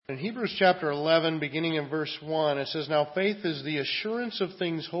In Hebrews chapter 11, beginning in verse 1, it says, "Now faith is the assurance of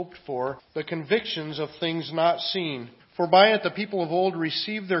things hoped for, the convictions of things not seen. For by it the people of old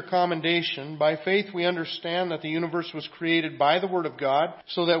received their commendation. By faith we understand that the universe was created by the word of God,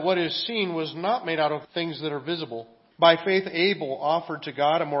 so that what is seen was not made out of things that are visible. By faith Abel offered to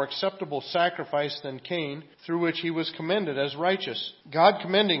God a more acceptable sacrifice than Cain, through which he was commended as righteous, God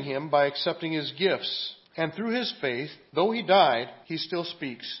commending him by accepting his gifts. And through his faith, though he died, he still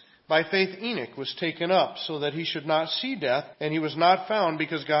speaks. By faith Enoch was taken up, so that he should not see death, and he was not found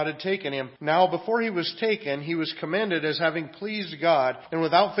because God had taken him. Now before he was taken, he was commended as having pleased God. And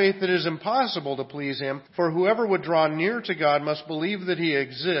without faith it is impossible to please him, for whoever would draw near to God must believe that he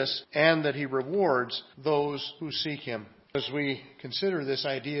exists, and that he rewards those who seek him." As we consider this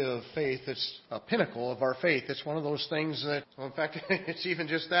idea of faith, it's a pinnacle of our faith. It's one of those things that, well, in fact, it's even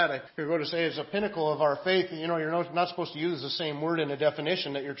just that. If you're going to say it's a pinnacle of our faith, you're not supposed to use the same word in a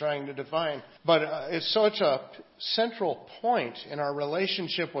definition that you're trying to define. But it's such a central point in our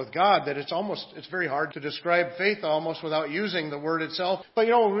relationship with God that it's very hard to describe faith almost without using the word itself. But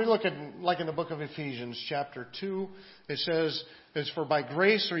when we look at, like in the book of Ephesians, chapter 2, it says, "It's for by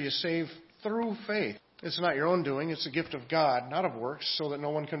grace are you saved through faith. It's not your own doing, it's a gift of God, not of works, so that no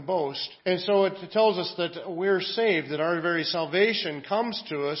one can boast." And so it tells us that we're saved, that our very salvation comes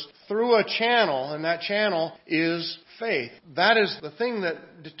to us through a channel, and that channel is faith. That is the thing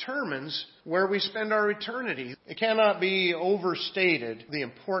that determines where we spend our eternity. It cannot be overstated, the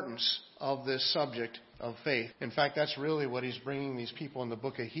importance of this subject of faith. In fact, that's really what he's bringing these people in the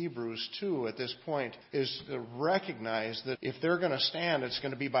book of Hebrews to at this point, is to recognize that if they're going to stand, it's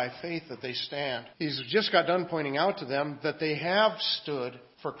going to be by faith that they stand. He's just got done pointing out to them that they have stood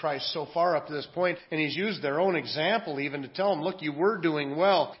for Christ so far up to this point, and he's used their own example even to tell them, look, you were doing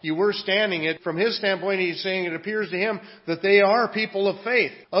well. You were standing it. From his standpoint, he's saying it appears to him that they are people of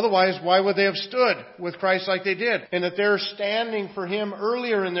faith. Otherwise, why would they have stood with Christ like they did? And that they're standing for him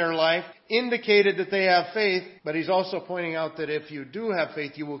earlier in their life indicated that they have faith, but he's also pointing out that if you do have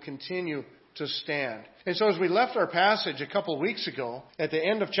faith, you will continue to stand. And so as we left our passage a couple of weeks ago, at the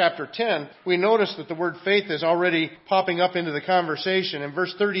end of chapter 10, we noticed that the word faith is already popping up into the conversation. In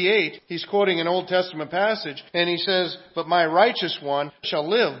verse 38, he's quoting an Old Testament passage, and he says, "But my righteous one shall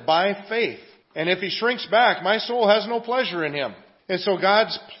live by faith. And if he shrinks back, my soul has no pleasure in him." And so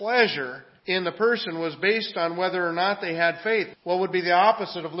God's pleasure in the person was based on whether or not they had faith. What would be the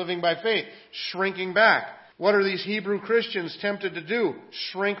opposite of living by faith? Shrinking back. What are these Hebrew Christians tempted to do?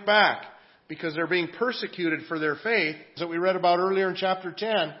 Shrink back. Because they're being persecuted for their faith, that we read about earlier in chapter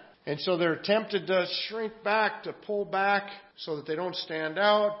 10. And so they're tempted to shrink back, to pull back so that they don't stand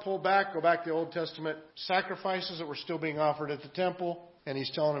out, pull back, go back to the Old Testament sacrifices that were still being offered at the temple. And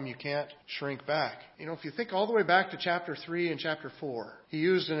he's telling them you can't shrink back. If you think all the way back to chapter 3 and chapter 4, he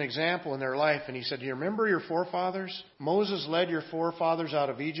used an example in their life, and he said, "Do you remember your forefathers? Moses led your forefathers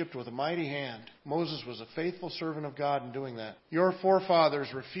out of Egypt with a mighty hand." Moses was a faithful servant of God in doing that. Your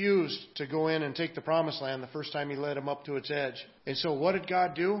forefathers refused to go in and take the promised land the first time he led them up to its edge. And so what did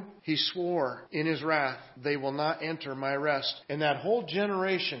God do? He swore in his wrath, "They will not enter my rest." And that whole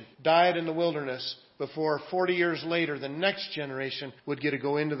generation died in the wilderness before 40 years later, the next generation would get to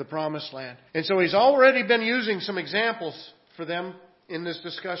go into the promised land. And so he's already been using some examples for them in this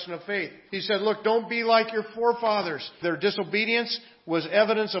discussion of faith. He said, look, don't be like your forefathers. Their disobedience was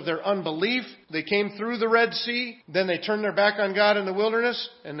evidence of their unbelief. They came through the Red Sea, then they turned their back on God in the wilderness,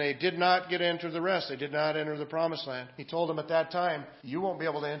 and they did not get to enter the rest. They did not enter the promised land. He told them at that time, you won't be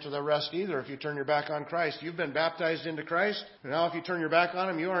able to enter the rest either if you turn your back on Christ. You've been baptized into Christ, and now if you turn your back on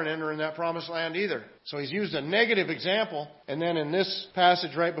him, you aren't entering that promised land either. So he's used a negative example, and then in this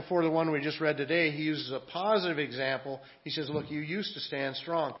passage right before the one we just read today, he uses a positive example. He says, look, you used to stand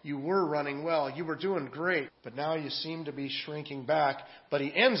strong. You were running well. You were doing great, but now you seem to be shrinking back. But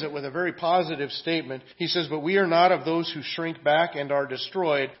he ends it with a very positive statement. He says, but we are not of those who shrink back and are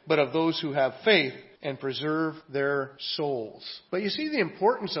destroyed, but of those who have faith and preserve their souls. But you see the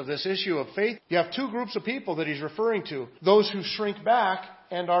importance of this issue of faith. You have two groups of people that he's referring to. Those who shrink back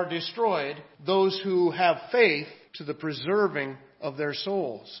and are destroyed. Those who have faith to the preserving of their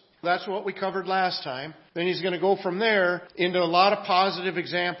souls. That's what we covered last time. Then he's going to go from there into a lot of positive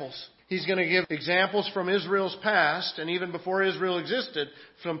examples. He's going to give examples from Israel's past, and even before Israel existed,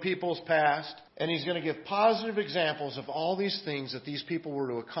 from people's past. And he's going to give positive examples of all these things that these people were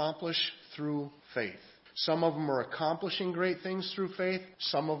to accomplish through faith. Some of them were accomplishing great things through faith.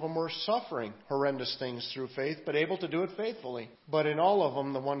 Some of them were suffering horrendous things through faith, but able to do it faithfully. But in all of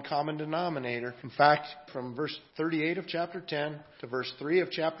them, the one common denominator. In fact, from verse 38 of chapter 10 to verse 3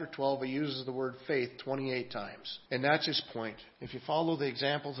 of chapter 12, he uses the word faith 28 times. And that's his point. If you follow the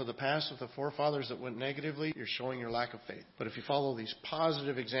examples of the past of the forefathers that went negatively, you're showing your lack of faith. But if you follow these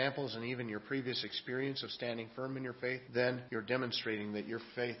positive examples and even your previous experience of standing firm in your faith, then you're demonstrating that your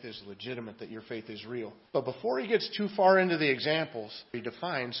faith is legitimate, that your faith is real. But before he gets too far into the examples, he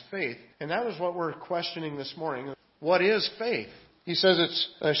defines faith. And that is what we're questioning this morning. What is faith? He says it's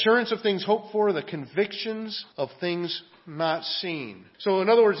assurance of things hoped for, the convictions of things not seen. So in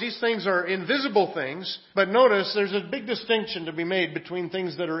other words, these things are invisible things, but notice there's a big distinction to be made between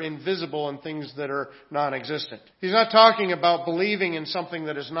things that are invisible and things that are non-existent. He's not talking about believing in something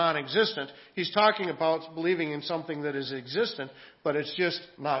that is non-existent. He's talking about believing in something that is existent, but it's just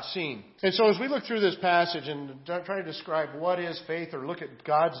not seen. And so as we look through this passage and try to describe what is faith or look at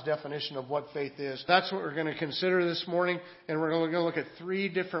God's definition of what faith is, that's what we're going to consider this morning. And we're going to look at three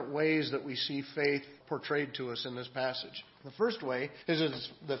different ways that we see faith portrayed to us in this passage. The first way is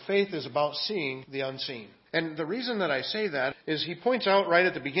that faith is about seeing the unseen. And the reason that I say that is he points out right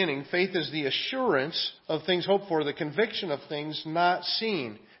at the beginning, faith is the assurance of things hoped for, the conviction of things not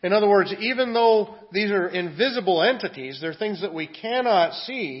seen. In other words, even though these are invisible entities, they're things that we cannot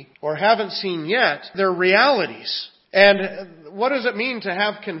see or haven't seen yet, they're realities. And what does it mean to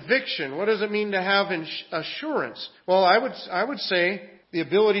have conviction? What does it mean to have assurance? Well, I would say the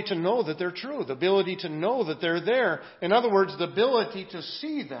ability to know that they're true, the ability to know that they're there. In other words, the ability to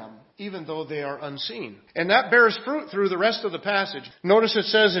see them, even though they are unseen. And that bears fruit through the rest of the passage. Notice it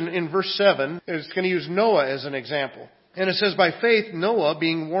says in verse 7, it's going to use Noah as an example. And it says, by faith, Noah,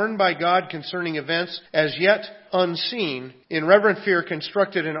 being warned by God concerning events as yet unseen, in reverent fear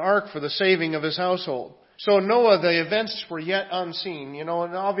constructed an ark for the saving of his household. So Noah, the events were yet unseen, and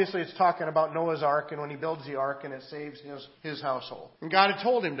obviously it's talking about Noah's ark and when he builds the ark and it saves his household. And God had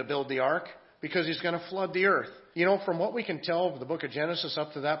told him to build the ark because he's going to flood the earth. From what we can tell of the book of Genesis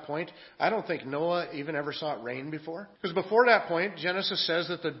up to that point, I don't think Noah even ever saw it rain before. Because before that point, Genesis says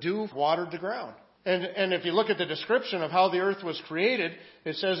that the dew watered the ground. And if you look at the description of how the earth was created,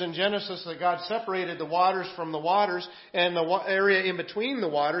 it says in Genesis that God separated the waters from the waters, and the area in between the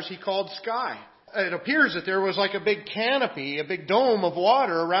waters he called sky. It appears that there was like a big canopy, a big dome of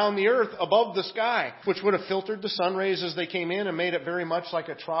water around the earth above the sky, which would have filtered the sun rays as they came in and made it very much like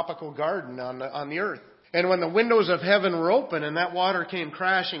a tropical garden on the earth. And when the windows of heaven were open and that water came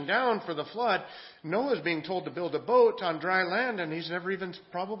crashing down for the flood, Noah's being told to build a boat on dry land, and he's never even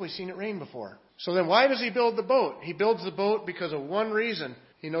probably seen it rain before. So then why does he build the boat? He builds the boat because of one reason.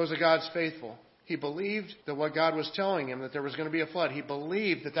 He knows that God's faithful. He believed that what God was telling him, that there was going to be a flood. He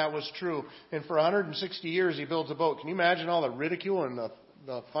believed that that was true. And for 160 years he builds a boat. Can you imagine all the ridicule and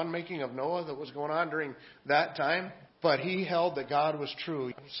the fun-making of Noah that was going on during that time? But he held that God was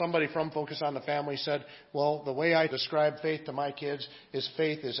true. Somebody from Focus on the Family said, well, the way I describe faith to my kids is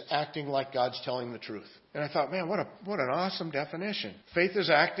faith is acting like God's telling the truth. And I thought, man, what an awesome definition. Faith is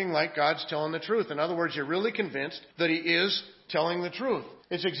acting like God's telling the truth. In other words, you're really convinced that he is telling the truth.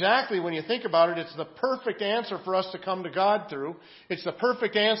 It's exactly, when you think about it, it's the perfect answer for us to come to God through. It's the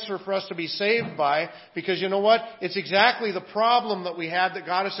perfect answer for us to be saved by, because you know what? It's exactly the problem that we had that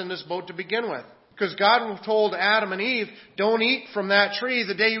got us in this boat to begin with. Because God told Adam and Eve, don't eat from that tree.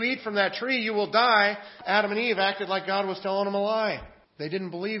 The day you eat from that tree, you will die. Adam and Eve acted like God was telling them a lie. They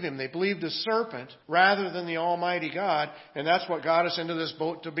didn't believe him. They believed the serpent rather than the Almighty God. And that's what got us into this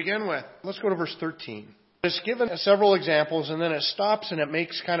boat to begin with. Let's go to verse 13. It's given several examples, and then it stops and it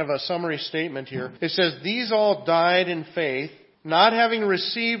makes kind of a summary statement here. It says, these all died in faith, not having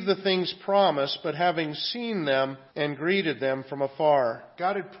received the things promised, but having seen them and greeted them from afar.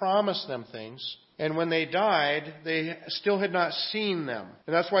 God had promised them things, and when they died, they still had not seen them.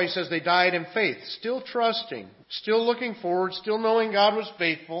 And that's why he says they died in faith, still trusting, still looking forward, still knowing God was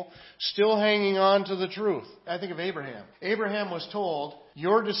faithful, still hanging on to the truth. I think of Abraham. Abraham was told,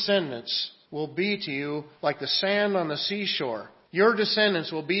 your descendants will be to you like the sand on the seashore. Your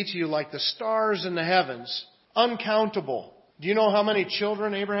descendants will be to you like the stars in the heavens. Uncountable. Do you know how many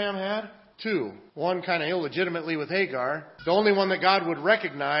children Abraham had? 2. One kind of illegitimately with Hagar. The only one that God would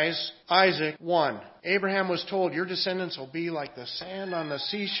recognize, Isaac, 1. Abraham was told, your descendants will be like the sand on the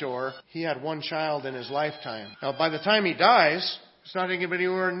seashore. He had 1 child in his lifetime. Now, by the time he dies, it's not going to be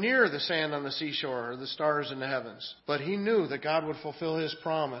anywhere near the sand on the seashore or the stars in the heavens. But he knew that God would fulfill his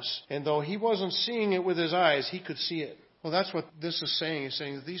promise. And though he wasn't seeing it with his eyes, he could see it. Well, that's what this is saying. It's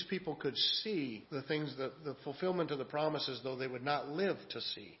saying that these people could see the things, the fulfillment of the promises, though they would not live to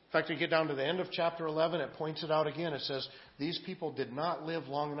see. In fact, you get down to the end of chapter 11, it points it out again. It says, these people did not live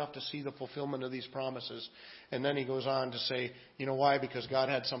long enough to see the fulfillment of these promises. And then he goes on to say, you know why? Because God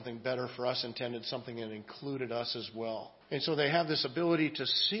had something better for us intended, something that included us as well. And so they have this ability to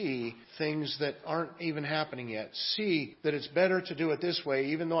see things that aren't even happening yet. See that it's better to do it this way,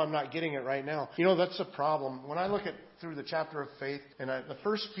 even though I'm not getting it right now. You know, that's the problem. When I look at through the chapter of faith, and the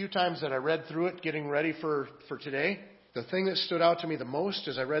first few times that I read through it, getting ready for today, the thing that stood out to me the most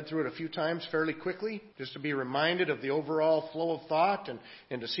as I read through it a few times fairly quickly, just to be reminded of the overall flow of thought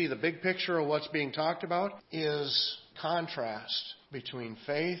and to see the big picture of what's being talked about, is contrast between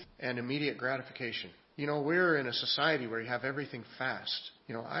faith and immediate gratification. You know, we're in a society where you have everything fast.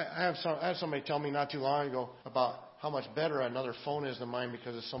 You know, I had somebody tell me not too long ago about how much better another phone is than mine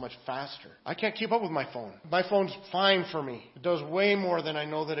because it's so much faster. I can't keep up with my phone. My phone's fine for me. It does way more than I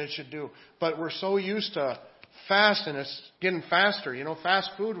know that it should do. But we're so used to fast, and it's getting faster. You know,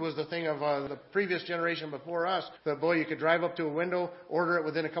 fast food was the thing of the previous generation before us. That, boy, you could drive up to a window, order it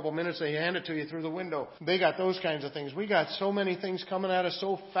within a couple minutes, they hand it to you through the window. They got those kinds of things. We got so many things coming at us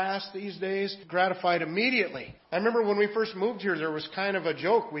so fast these days, gratified immediately. I remember when we first moved here, there was kind of a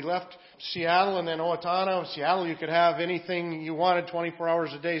joke. We left Seattle and then Owatonna. Seattle, you could have anything you wanted 24 hours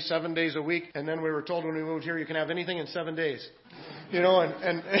a day, 7 days a week. And then we were told when we moved here, you can have anything in 7 days. You know,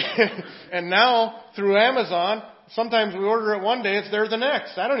 and now through Amazon, sometimes we order it one day, it's there the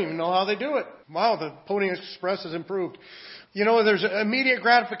next. I don't even know how they do it. Wow, the Pony Express has improved. You know, there's immediate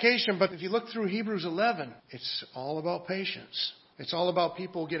gratification, but if you look through Hebrews 11, it's all about patience. It's all about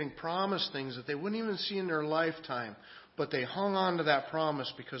people getting promised things that they wouldn't even see in their lifetime. But they hung on to that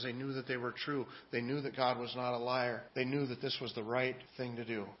promise because they knew that they were true. They knew that God was not a liar. They knew that this was the right thing to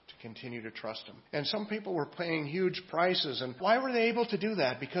do, to continue to trust Him. And some people were paying huge prices. And why were they able to do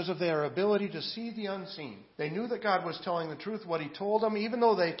that? Because of their ability to see the unseen. They knew that God was telling the truth, what He told them, even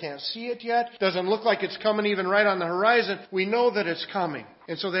though they can't see it yet. Doesn't look like it's coming even right on the horizon. We know that it's coming.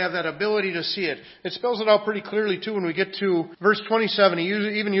 And so they have that ability to see it. It spells it out pretty clearly, too, when we get to verse 27. He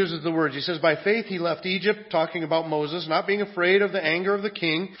even uses the words. He says, by faith he left Egypt, talking about Moses, not being afraid of the anger of the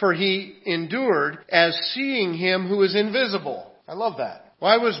king, for he endured as seeing him who is invisible. I love that.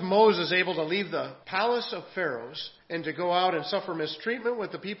 Why was Moses able to leave the palace of Pharaoh's and to go out and suffer mistreatment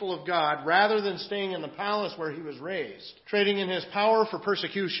with the people of God rather than staying in the palace where he was raised, trading in his power for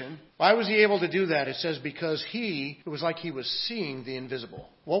persecution? Why was he able to do that? It says because it was like he was seeing the invisible.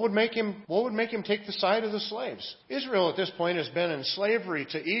 What would make him take the side of the slaves? Israel at this point has been in slavery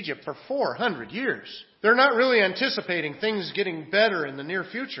to Egypt for 400 years. They're not really anticipating things getting better in the near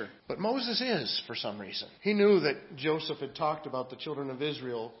future. But Moses is, for some reason. He knew that Joseph had talked about the children of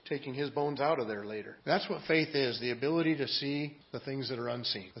Israel taking his bones out of there later. That's what faith is, the ability to see the things that are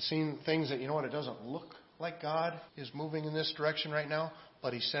unseen. The things that, you know what, it doesn't look like God is moving in this direction right now,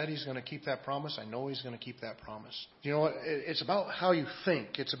 but He said He's going to keep that promise. I know He's going to keep that promise. You know what? It's about how you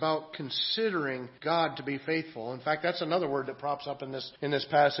think. It's about considering God to be faithful. In fact, that's another word that props up in this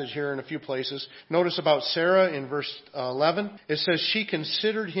passage here in a few places. Notice about Sarah in verse 11. It says, she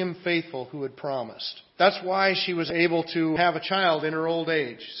considered him faithful who had promised. That's why she was able to have a child in her old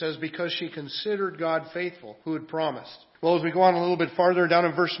age. It says because she considered God faithful who had promised. Well, as we go on a little bit farther down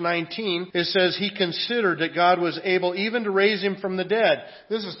in verse 19, it says he considered that God was able even to raise him from the dead.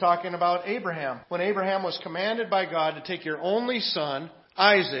 This is talking about Abraham. When Abraham was commanded by God to take your only son,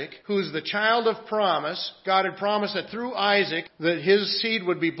 Isaac, who's the child of promise. God had promised that through Isaac that his seed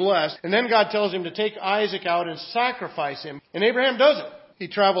would be blessed. And then God tells him to take Isaac out and sacrifice him. And Abraham does it. He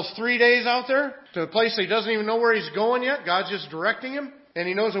travels 3 days out there to a place that he doesn't even know where he's going yet. God's just directing him. And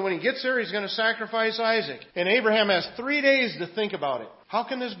he knows that when he gets there, he's going to sacrifice Isaac. And Abraham has 3 days to think about it. How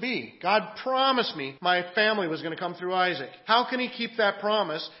can this be? God promised me my family was going to come through Isaac. How can He keep that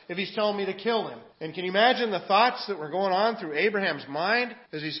promise if He's telling me to kill him? And can you imagine the thoughts that were going on through Abraham's mind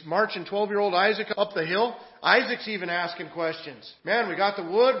as he's marching 12-year-old Isaac up the hill? Isaac's even asking questions. Man, we got the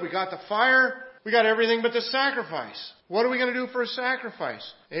wood, we got the fire, we got everything but the sacrifice. What are we going to do for a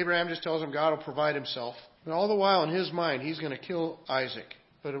sacrifice? Abraham just tells him God will provide himself. And all the while in his mind, he's going to kill Isaac.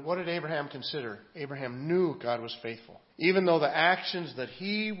 But what did Abraham consider? Abraham knew God was faithful. Even though the actions that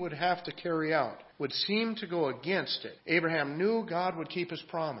he would have to carry out would seem to go against it, Abraham knew God would keep His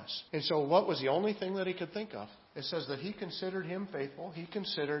promise. And so what was the only thing that he could think of? It says that he considered him faithful. He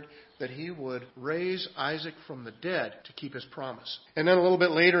considered that he would raise Isaac from the dead to keep his promise. And then a little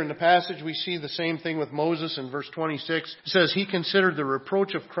bit later in the passage, we see the same thing with Moses in verse 26. It says, he considered the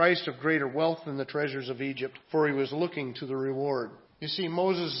reproach of Christ of greater wealth than the treasures of Egypt, for he was looking to the reward. You see,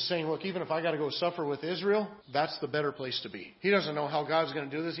 Moses is saying, look, even if I got to go suffer with Israel, that's the better place to be. He doesn't know how God's going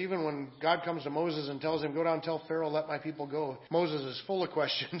to do this. Even when God comes to Moses and tells him, go down and tell Pharaoh, let my people go, Moses is full of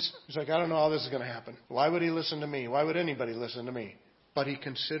questions. He's like, I don't know how this is going to happen. Why would he listen to me? Why would anybody listen to me? But he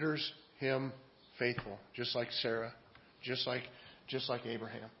considers him faithful, just like Sarah, just like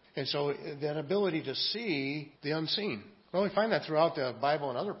Abraham. And so that ability to see the unseen. Well, we find that throughout the Bible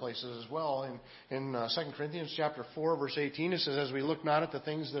and other places as well. In 2 Corinthians chapter 4, verse 18, it says, as we look not at the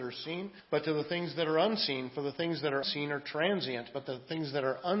things that are seen, but to the things that are unseen. For the things that are seen are transient, but the things that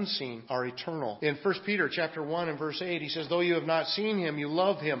are unseen are eternal. In 1 Peter chapter 1 and verse 8, he says, though you have not seen him, you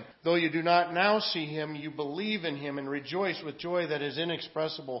love him. Though you do not now see him, you believe in him and rejoice with joy that is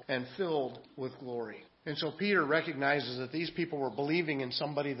inexpressible and filled with glory. And so Peter recognizes that these people were believing in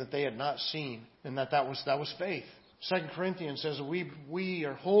somebody that they had not seen, and that was faith. 2 Corinthians says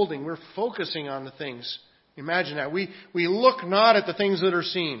we're focusing on the things. Imagine that. We look not at the things that are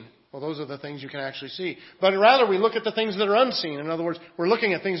seen. Well, those are the things you can actually see. But rather we look at the things that are unseen. In other words, we're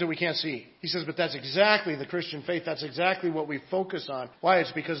looking at things that we can't see. He says, but that's exactly the Christian faith. That's exactly what we focus on. Why?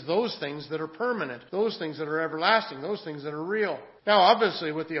 It's because those things that are permanent, those things that are everlasting, those things that are real. Now,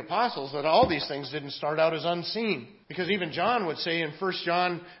 obviously, with the apostles, that all these things didn't start out as unseen. Because even John would say in 1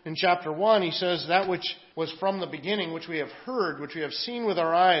 John in chapter 1, he says, that which was from the beginning, which we have heard, which we have seen with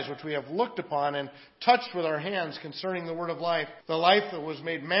our eyes, which we have looked upon and touched with our hands concerning the word of life, the life that was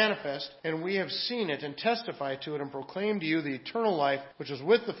made manifest, and we have seen it and testified to it and proclaimed to you the eternal life, which was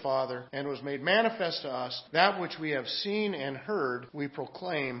with the Father and was made manifest to us. That which we have seen and heard, we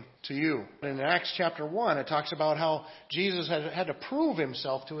proclaim to you. In Acts chapter 1, it talks about how Jesus had to prove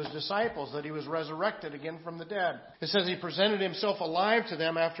himself to his disciples that he was resurrected again from the dead. It says he presented himself alive to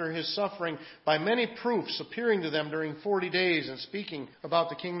them after his suffering by many proofs, appearing to them during 40 days and speaking about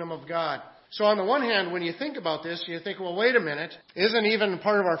the kingdom of God. So on the one hand, when you think about this, you think, well, wait a minute. Isn't even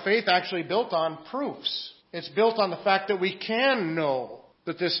part of our faith actually built on proofs? It's built on the fact that we can know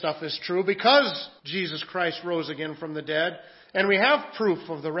that this stuff is true because Jesus Christ rose again from the dead. And we have proof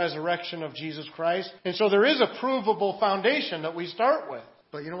of the resurrection of Jesus Christ. And so there is a provable foundation that we start with.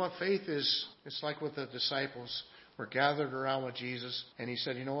 But you know what faith is? It's like with the disciples. We're gathered around with Jesus, and he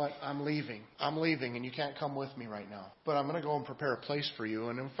said, you know what, I'm leaving, and you can't come with me right now. But I'm going to go and prepare a place for you,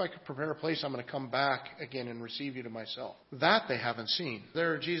 and if I could prepare a place, I'm going to come back again and receive you to myself. That they haven't seen.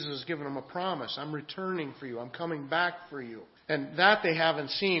 There, Jesus has given them a promise. I'm returning for you. I'm coming back for you. And that they haven't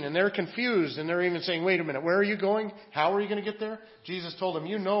seen, and they're confused, and they're even saying, wait a minute, where are you going? How are you going to get there? Jesus told them,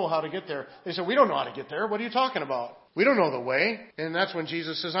 you know how to get there. They said, we don't know how to get there. What are you talking about? We don't know the way. And that's when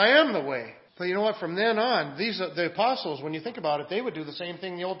Jesus says, I am the way. But you know what? From then on, the apostles, when you think about it, they would do the same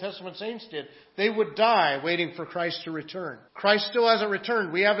thing the Old Testament saints did. They would die waiting for Christ to return. Christ still hasn't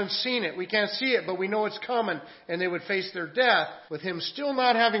returned. We haven't seen it. We can't see it, but we know it's coming. And they would face their death with him still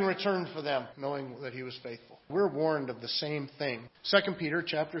not having returned for them, knowing that he was faithful. We're warned of the same thing. 2 Peter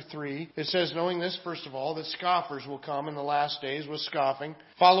chapter 3, it says, knowing this, first of all, that scoffers will come in the last days with scoffing,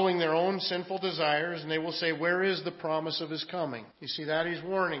 following their own sinful desires, and they will say, where is the promise of his coming? You see that? He's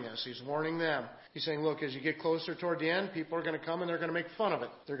warning us. He's warning them. He's saying, look, as you get closer toward the end, people are going to come and they're going to make fun of it.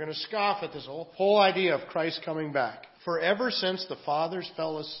 They're going to scoff at this whole idea of Christ coming back. For ever since the fathers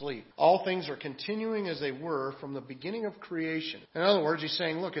fell asleep, all things are continuing as they were from the beginning of creation. In other words, he's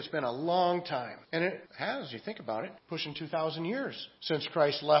saying, look, it's been a long time. And it has, you think about it, pushing 2,000 years since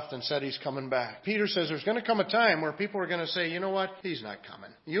Christ left and said he's coming back. Peter says there's going to come a time where people are going to say, you know what, he's not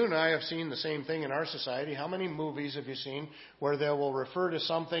coming. You and I have seen the same thing in our society. How many movies have you seen where they will refer to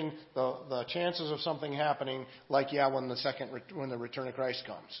something, the chances of something happening, like, when the return of Christ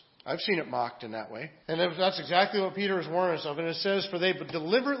comes? I've seen it mocked in that way. And that's exactly what Peter is warning us of. And it says, for they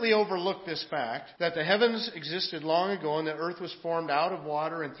deliberately overlooked this fact, that the heavens existed long ago, and the earth was formed out of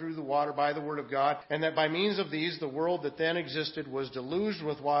water and through the water by the word of God, and that by means of these the world that then existed was deluged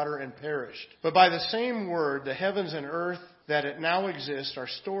with water and perished. But by the same word, the heavens and earth that it now exists are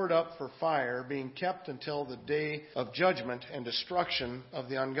stored up for fire, being kept until the day of judgment and destruction of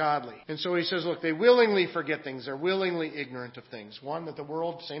the ungodly. And so he says, look, they willingly forget things. They're willingly ignorant of things. One, that the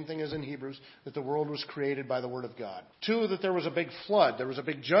world, same thing as in Hebrews, that the world was created by the word of God. Two, that there was a big flood. There was a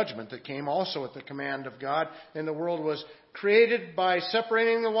big judgment that came also at the command of God, and the world was created by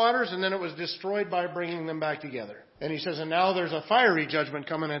separating the waters, and then it was destroyed by bringing them back together. And he says, and now there's a fiery judgment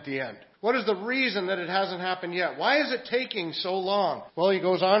coming at the end. What is the reason that it hasn't happened yet? Why is it taking so long? Well, he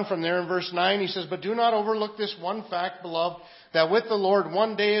goes on from there in verse 9. He says, but do not overlook this one fact, beloved, that with the Lord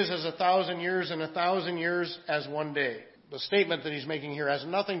 1 day is as 1,000 years, and 1,000 years as 1 day. The statement that he's making here has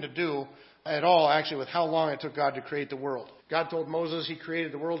nothing to do at all, actually, with how long it took God to create the world. God told Moses he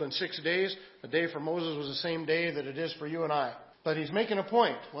created the world in 6 days. The day for Moses was the same day that it is for you and I. But he's making a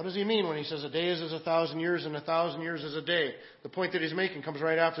point. What does he mean when he says a day is as 1,000 years and 1,000 years is a day? The point that he's making comes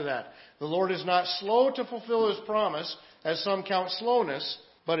right after that. The Lord is not slow to fulfill His promise, as some count slowness,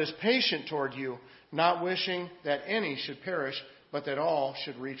 but is patient toward you, not wishing that any should perish, but that all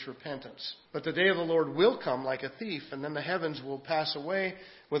should reach repentance. But the day of the Lord will come like a thief, and then the heavens will pass away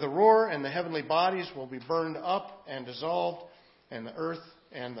with a roar, and the heavenly bodies will be burned up and dissolved, and the earth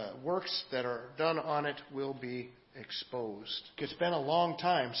and the works that are done on it will be exposed. It's been a long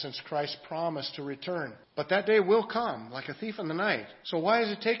time since Christ promised to return. But that day will come like a thief in the night. So why is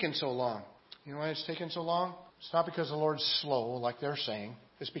it taking so long? You know why it's taking so long? It's not because the Lord's slow, like they're saying.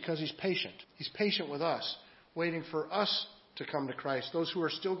 It's because He's patient. He's patient with us, waiting for us to come to Christ. Those who are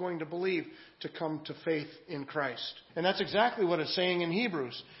still going to believe to come to faith in Christ. And that's exactly what it's saying in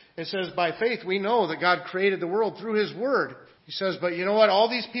Hebrews. It says, by faith we know that God created the world through His Word. He says, but you know what? All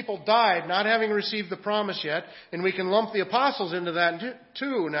these people died not having received the promise yet. And we can lump the apostles into that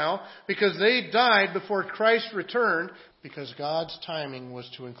too now, because they died before Christ returned, because God's timing was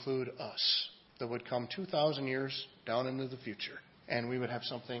to include us, that would come 2,000 years down into the future. And we would have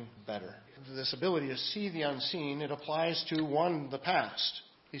something better. This ability to see the unseen, it applies to, one, the past.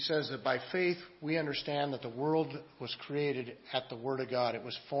 He says that by faith we understand that the world was created at the Word of God. It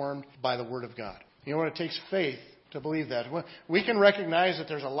was formed by the Word of God. You know what? It takes faith to believe that. We can recognize that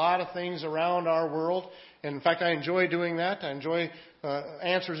there's a lot of things around our world. And in fact, I enjoy doing that. I enjoy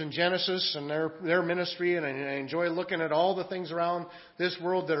Answers in Genesis and their ministry, and I enjoy looking at all the things around this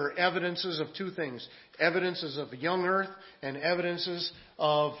world that are evidences of two things: evidences of a young earth and evidences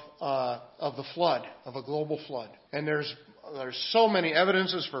of the flood, of a global flood. And there's so many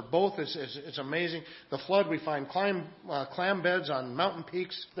evidences for both. It's amazing. The flood, we find clam beds on mountain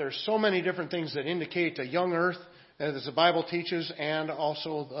peaks. There's so many different things that indicate a young earth, as the Bible teaches, and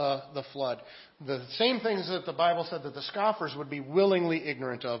also the flood. The same things that the Bible said that the scoffers would be willingly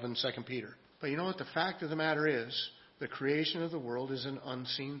ignorant of in 2 Peter. But you know what? The fact of the matter is, the creation of the world is an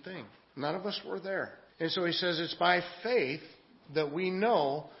unseen thing. None of us were there. And so he says it's by faith that we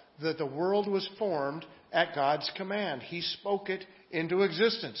know that the world was formed at God's command. He spoke it into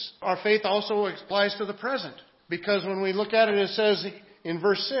existence. Our faith also applies to the present, because when we look at it, it says in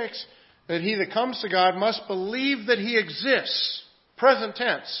verse 6 that he that comes to God must believe that He exists. Present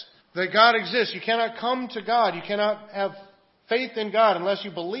tense. That God exists. You cannot come to God. You cannot have faith in God unless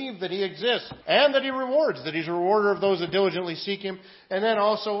you believe that He exists and that He rewards, that He's a rewarder of those that diligently seek Him. And then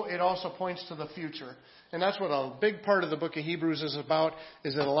also, it also points to the future. And that's what a big part of the book of Hebrews is about,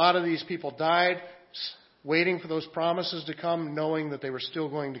 is that a lot of these people died waiting for those promises to come, knowing that they were still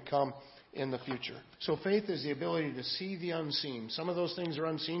going to come in the future. So faith is the ability to see the unseen. Some of those things are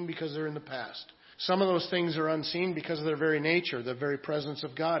unseen because they're in the past. Some of those things are unseen because of their very nature, the very presence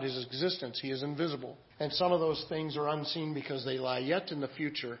of God, His existence. He is invisible. And some of those things are unseen because they lie yet in the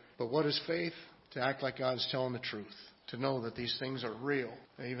future. But what is faith? To act like God's telling the truth. To know that these things are real,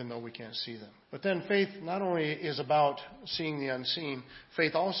 even though we can't see them. But then faith not only is about seeing the unseen,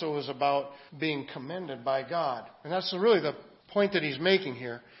 faith also is about being commended by God. And that's really the point that he's making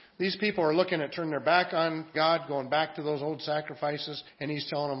here. These people are looking at turning their back on God, going back to those old sacrifices, and he's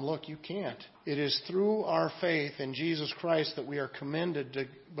telling them, look, you can't. It is through our faith in Jesus Christ that we are commended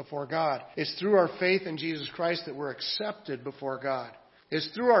before God. It's through our faith in Jesus Christ that we're accepted before God. It's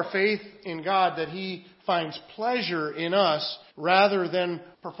through our faith in God that He finds pleasure in us rather than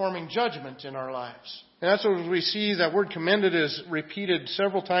performing judgment in our lives. And that's what we see. That word commended is repeated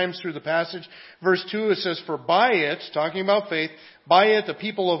several times through the passage. Verse 2, it says, for by it, talking about faith, by it the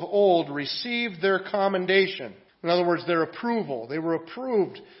people of old received their commendation. In other words, their approval. They were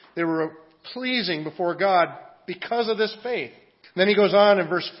approved. They were pleasing before God because of this faith. Then he goes on in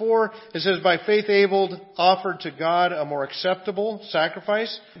verse 4, it says, by faith Abel offered to God a more acceptable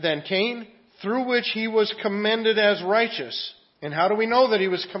sacrifice than Cain, through which he was commended as righteous. And how do we know that he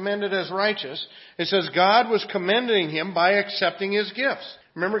was commended as righteous? It says God was commending him by accepting his gifts.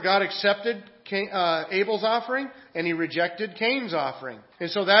 Remember, God accepted Abel's offering and He rejected Cain's offering. And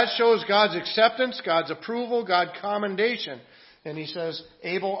so that shows God's acceptance, God's approval, God's commendation. And he says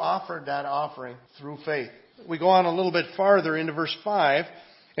Abel offered that offering through faith. We go on a little bit farther into verse 5,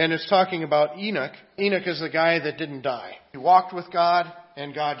 and it's talking about Enoch. Enoch is the guy that didn't die. He walked with God,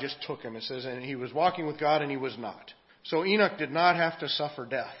 and God just took him. It says, and he was walking with God, and he was not. So Enoch did not have to suffer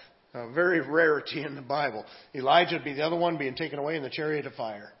death. A very rarity in the Bible. Elijah would be the other one being taken away in the chariot of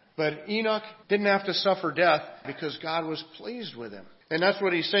fire. But Enoch didn't have to suffer death because God was pleased with him. And that's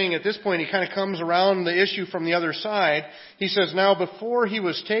what he's saying at this point. He kind of comes around the issue from the other side. He says, now before he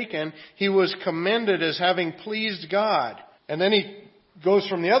was taken, he was commended as having pleased God. And then he goes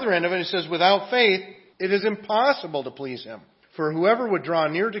from the other end of it and says, without faith, it is impossible to please Him. For whoever would draw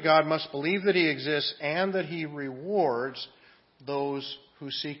near to God must believe that He exists and that He rewards those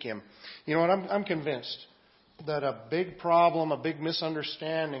who seek Him. You know what? I'm convinced that a big problem, a big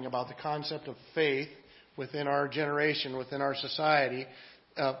misunderstanding about the concept of faith within our generation, within our society,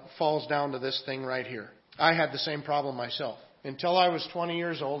 falls down to this thing right here. I had the same problem myself. Until I was 20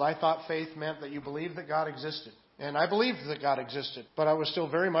 years old, I thought faith meant that you believed that God existed. And I believed that God existed, but I was still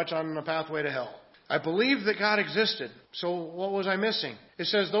very much on the pathway to hell. I believed that God existed, so what was I missing? It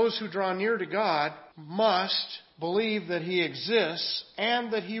says those who draw near to God must believe that He exists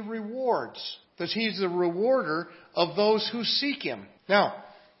and that He rewards. That He's the rewarder of those who seek Him. Now,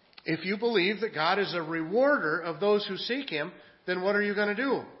 if you believe that God is a rewarder of those who seek Him, then what are you going to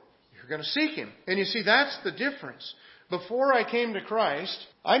do? You're going to seek Him. And you see, that's the difference. Before I came to Christ,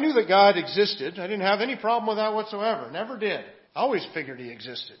 I knew that God existed. I didn't have any problem with that whatsoever. Never did. I always figured He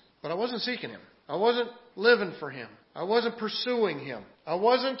existed. But I wasn't seeking Him. I wasn't living for Him. I wasn't pursuing Him. I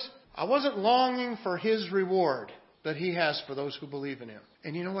wasn't longing for His reward that He has for those who believe in Him.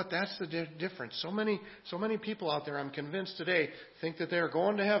 And you know what? That's the difference. So many people out there, I'm convinced today, think that they are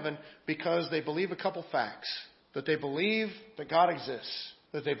going to heaven because they believe a couple facts. That they believe that God exists.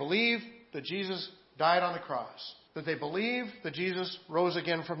 That they believe that Jesus died on the cross. That they believe that Jesus rose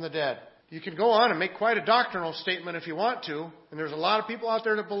again from the dead. You can go on and make quite a doctrinal statement if you want to. And there's a lot of people out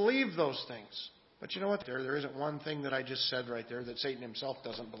there that believe those things. But you know what? There isn't one thing that I just said right there that Satan himself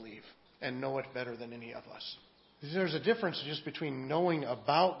doesn't believe and know it better than any of us. There's a difference just between knowing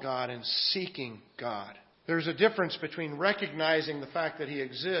about God and seeking God. There's a difference between recognizing the fact that He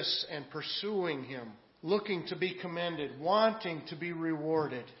exists and pursuing Him, looking to be commended, wanting to be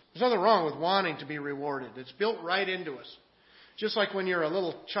rewarded. There's nothing wrong with wanting to be rewarded. It's built right into us. Just like when you're a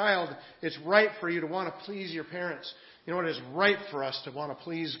little child, it's right for you to want to please your parents. You know what? It is right for us to want to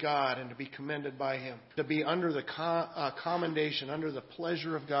please God and to be commended by Him. To be under the commendation, under the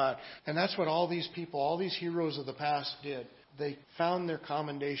pleasure of God. And that's what all these people, all these heroes of the past did. They found their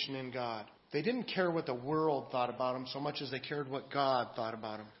commendation in God. They didn't care what the world thought about them so much as they cared what God thought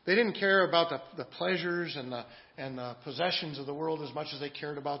about them. They didn't care about the pleasures and the possessions of the world as much as they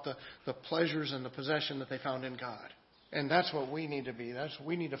cared about the pleasures and the possession that they found in God. And that's what we need to be.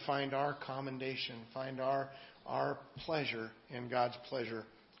 We need to find our commendation, find our pleasure in God's pleasure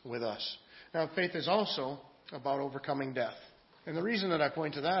with us. Now, faith is also about overcoming death. And the reason that I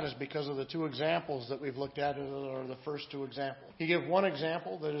point to that is because of the two examples that we've looked at, or the first two examples. He gave one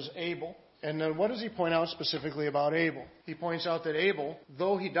example that is Abel. And then what does he point out specifically about Abel? He points out that Abel,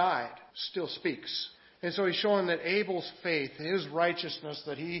 though he died, still speaks. And so he's showing that Abel's faith, his righteousness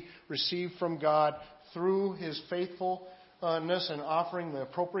that he received from God through his faithfulness and offering the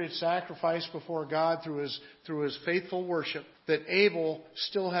appropriate sacrifice before God through his faithful worship, that Abel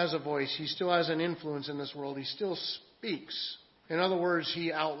still has a voice. He still has an influence in this world. He still speaks. In other words,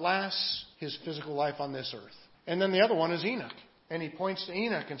 he outlasts his physical life on this earth. And then the other one is Enoch. And he points to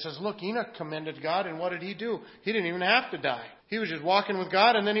Enoch and says, look, Enoch commended God, and what did he do? He didn't even have to die. He was just walking with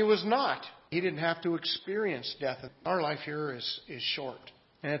God, and then he was not. He didn't have to experience death. Our life here is short.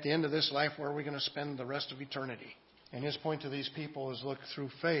 And at the end of this life, where are we going to spend the rest of eternity? And his point to these people is, look, through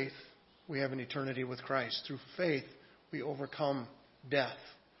faith, we have an eternity with Christ. Through faith, we overcome death.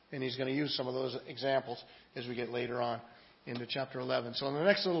 And he's going to use some of those examples as we get later on into chapter 11. So in the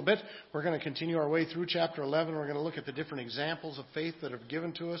next little bit, we're going to continue our way through chapter 11. We're going to look at the different examples of faith that are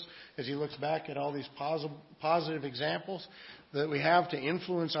given to us as he looks back at all these positive examples that we have to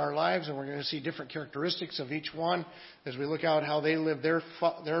influence our lives. And we're going to see different characteristics of each one as we look out how they live their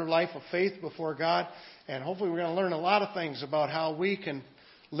life of faith before God. And hopefully we're going to learn a lot of things about how we can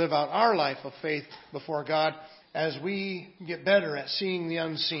live out our life of faith before God as we get better at seeing the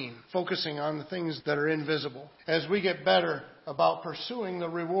unseen, focusing on the things that are invisible, as we get better about pursuing the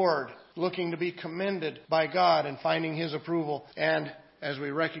reward, looking to be commended by God and finding His approval, and as we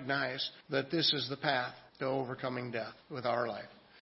recognize that this is the path to overcoming death with our life.